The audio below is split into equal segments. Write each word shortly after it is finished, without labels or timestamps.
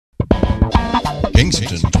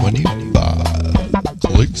Kingston 25.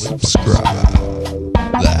 Click subscribe.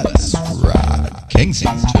 That's right,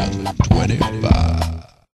 Kingston 25.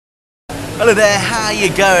 Hello there, how are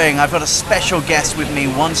you going? I've got a special guest with me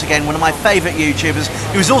once again, one of my favourite YouTubers.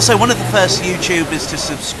 He was also one of the first YouTubers to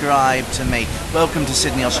subscribe to me. Welcome to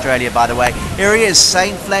Sydney, Australia, by the way. Here he is,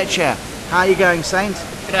 Saint Fletcher. How are you going, Saint?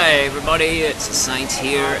 G'day everybody, it's Saint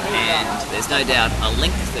here, and there's no doubt a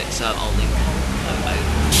link that I'll link,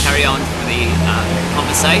 carry on for the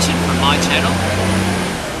conversation from my channel.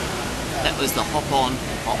 That was the hop on,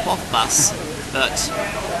 hop off bus, but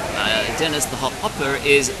Dennis the hop hopper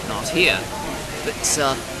is not here. But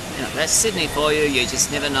you know, that's Sydney for you. You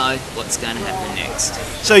just never know what's going to happen next.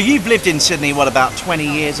 So you've lived in Sydney, what, about 20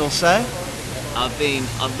 years or so?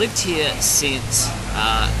 I've lived here since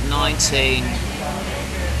 19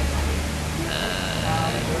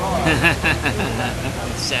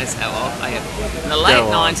 shows how old I am. In the late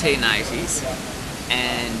 1980s,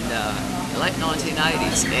 and late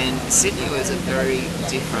 1980s, and Sydney was a very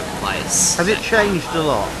different place. Has it changed a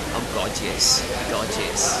lot? Oh God, yes. God,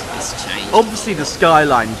 yes. It's changed. Obviously the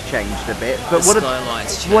skyline's changed a bit, but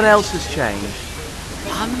what else has changed?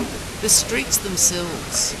 The streets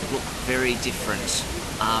themselves look very different.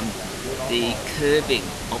 The curbing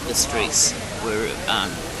of the streets were,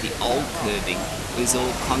 the old curbing was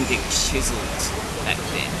all convict chiselled back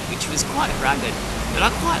then, which was quite rugged. But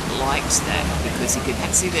I quite liked that because you could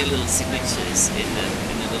see their little signatures in the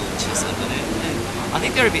little chisel. And I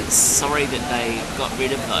think they're a bit sorry that they got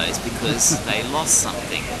rid of those because they lost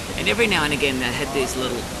something. And every now and again they had these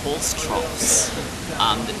little horse troughs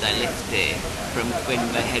that they left there from when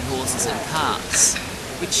they had horses and carts,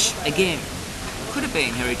 which again could have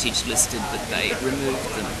been heritage listed, but they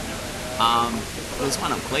removed them. There was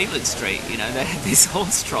one on Cleveland Street, you know, they had this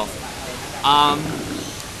horse trough.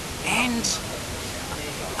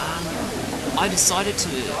 I decided to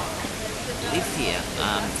live here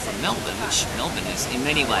from Melbourne, which Melbourne is, in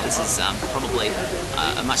many ways, is probably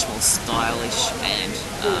a much more stylish and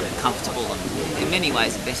comfortable and in many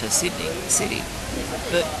ways a better city.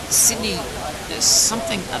 But Sydney, there's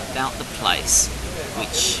something about the place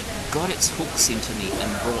which got its hooks into me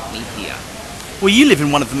and brought me here. Well, you live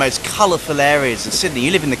in one of the most colourful areas of Sydney.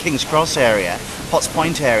 You live in the King's Cross area, Potts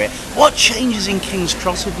Point area. What changes in King's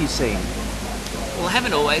Cross have you seen? Well, I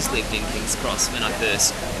haven't always lived in King's Cross. When I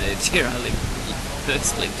first moved here, I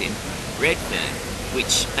first lived in Redfern,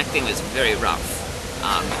 which back then was very rough.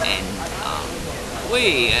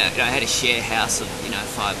 We had a share house of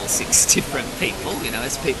 5 or 6 different people,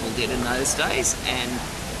 as people did in those days, and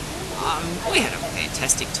we had a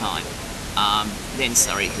fantastic time. Then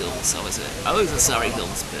Surrey Hills. I was a Surrey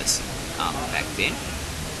Hills person back then.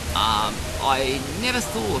 I never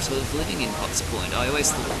thought of living in Potts Point. I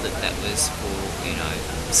always thought that was for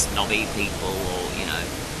snobby people, or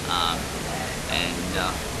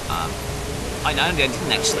I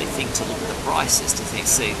didn't actually think to look at the prices to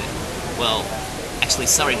see that, well, actually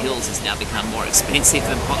Surrey Hills has now become more expensive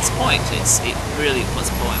than Potts Point. Potts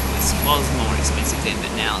Point was more expensive then,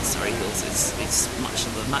 but now Surrey Hills is much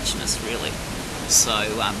of a muchness, really. So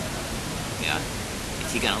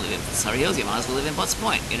if you're going to live in Surrey Hills, you might as well live in Potts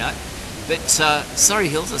Point, But Surrey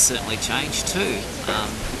Hills has certainly changed too.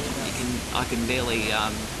 I can barely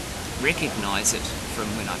recognise it from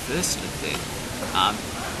when I first lived there.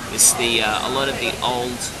 A lot of the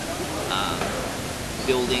old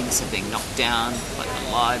buildings have been knocked down, like the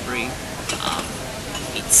library.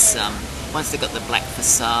 Once they've got the black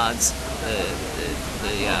facades,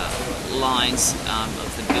 the lines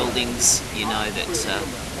of the buildings, that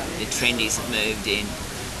the trendies have moved in.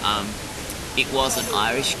 It was an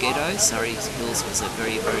Irish ghetto. Surrey Hills was a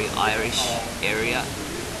very, very Irish area.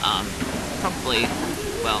 Probably,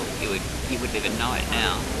 well, you would even know it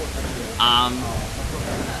now.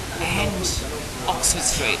 And Oxford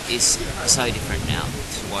Street is so different now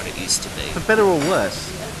to what it used to be. For better or worse?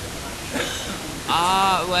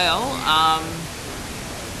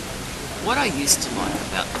 What I used to like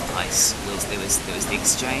about the place was there was the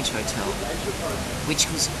Exchange Hotel, which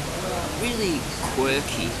was really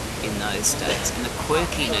quirky in those days, and the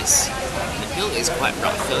quirkiness, the building is quite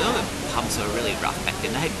rough. The other pubs were really rough back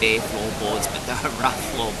then. They had bare floorboards, but they were rough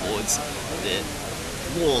floorboards. The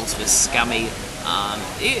walls were scummy.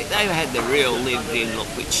 They had the real lived-in look,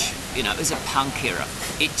 which it was a punk era.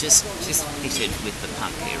 It just fitted with the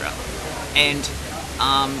punk era, and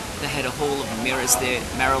they had a hall of mirrors there.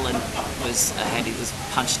 Marilyn was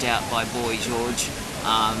punched out by Boy George,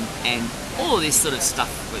 and all of this sort of stuff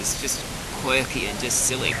was just quirky and just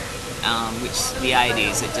silly, which the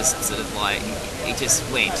 80s, it just sort of like, it just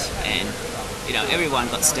went, and everyone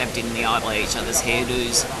got stabbed in the eye by each other's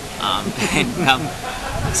hairdos.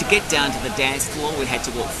 And to get down to the dance floor, we had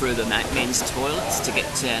to walk through the men's toilets to get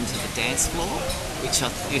down to the dance floor, which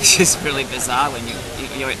is just really bizarre when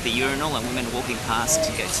you're at the urinal and women walking past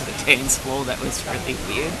to get to the dance floor. That was really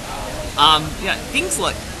weird. Things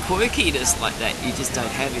like quirkiness like that you just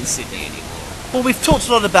don't have in Sydney anymore. Well, we've talked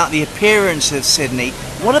a lot about the appearance of Sydney.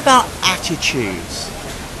 What about attitudes?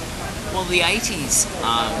 Well, the 80s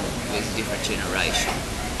was a different generation.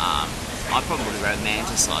 I probably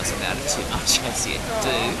romanticise about it too much, as you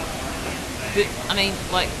do. But, I mean,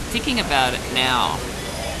 like, thinking about it now,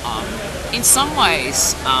 in some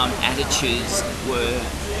ways, attitudes were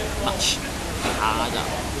much harder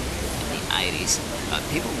in the 80s.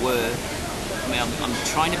 People were, I mean, I'm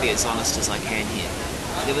trying to be as honest as I can here.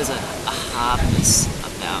 There was a hardness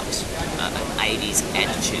about an 80s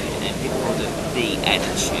attitude, and people called it the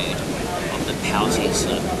attitude of the pouty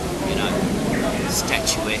sort of,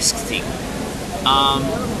 statuesque thing.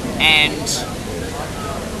 And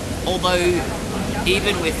although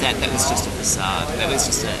even with that was just a facade, that was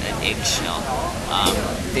just an eggshell.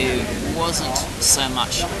 There wasn't so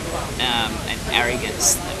much an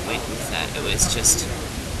arrogance that went with that. It was just,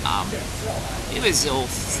 it was all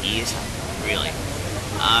theatre, really.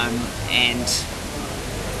 And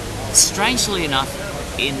strangely enough,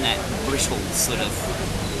 in that brittle sort of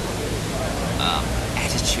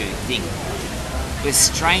attitude thing, was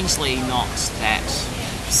strangely not that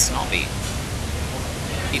snobby.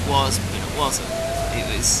 It was, but it wasn't. It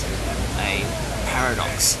was a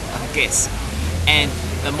paradox, I guess. And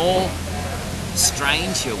the more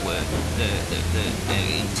strange you were, the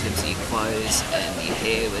in terms of your clothes and your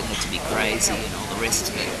hair would have to be crazy and all the rest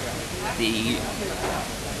of it, the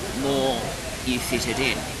more you fitted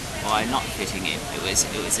in by not fitting in. It was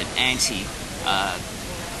an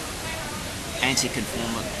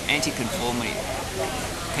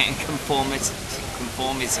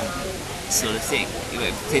conformism sort of thing.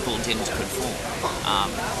 People didn't conform,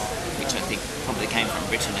 which I think probably came from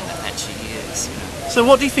Britain in the Thatcher years. So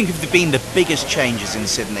what do you think have been the biggest changes in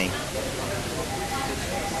Sydney?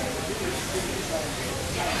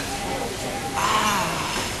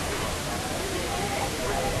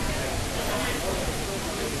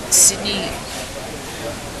 Sydney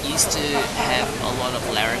used to have a lot of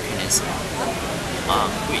larrikinism,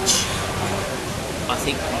 which I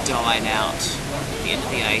think died out at the end of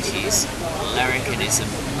the 80s. Larrikinism,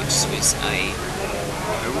 which was a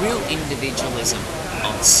real individualism,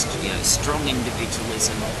 of strong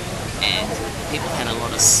individualism, and people had a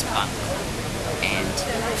lot of spunk and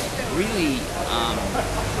really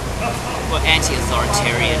were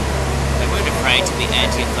anti-authoritarian. They weren't afraid to be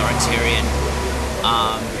anti-authoritarian.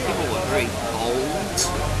 People were very bold,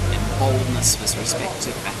 and boldness was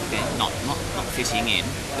respected back then. Not fitting in,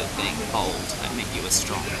 but being bold. That meant you were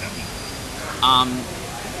strong.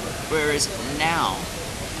 Whereas now,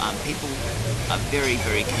 people are very,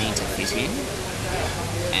 very keen to fit in,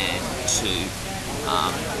 and to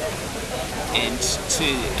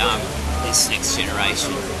this next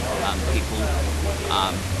generation, people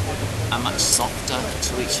are much softer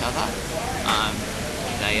to each other.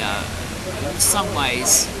 They are, in some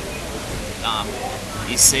ways,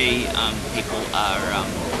 you see people are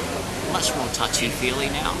much more touchy-feely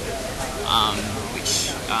now,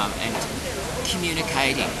 and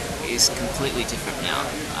communicating is completely different now.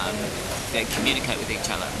 They communicate with each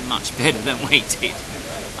other much better than we did,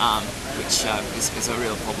 which is a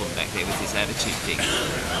real problem back there with this attitude thing,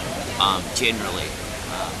 generally.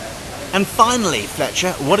 And finally,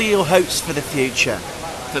 Fletcher, what are your hopes for the future?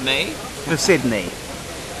 For me? For Sydney?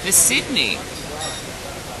 For Sydney?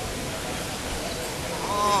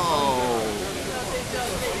 Oh.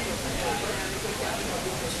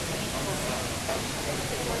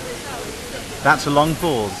 That's a long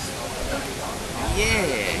pause.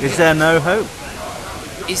 Yeah. Is there no hope?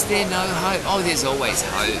 Is there no hope? Oh, there's always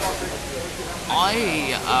hope.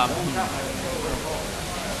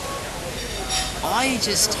 I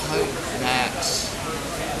just hope that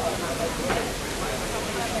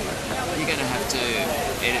you're going to have to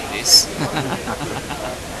edit this.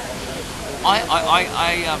 I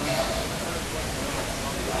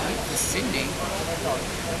hope for Sydney.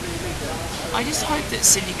 I just hope that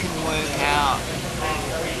Sydney can work out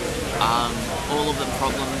all of the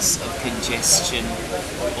problems of congestion,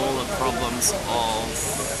 all the problems of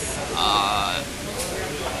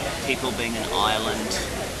people being an island,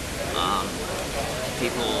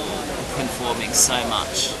 people conforming so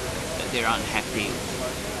much that they're unhappy.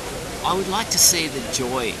 I would like to see the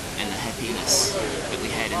joy and the happiness that we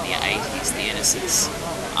had in the 80s, the innocence,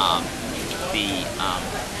 the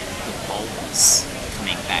boldness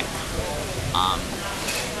coming back,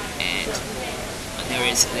 and there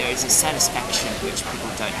is a satisfaction which people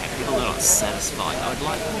don't have. People are not satisfied. I would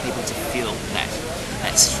like people to feel that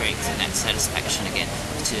strength and that satisfaction again,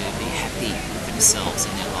 to be happy with themselves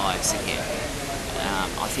and their lives again.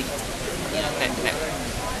 I think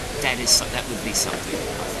that would be something. I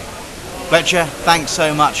think. Fletcher, thanks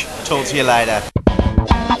so much. Talk to you later.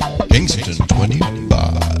 Kingston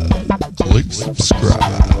 25. Click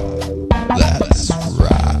subscribe. That's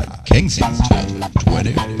right. Kingston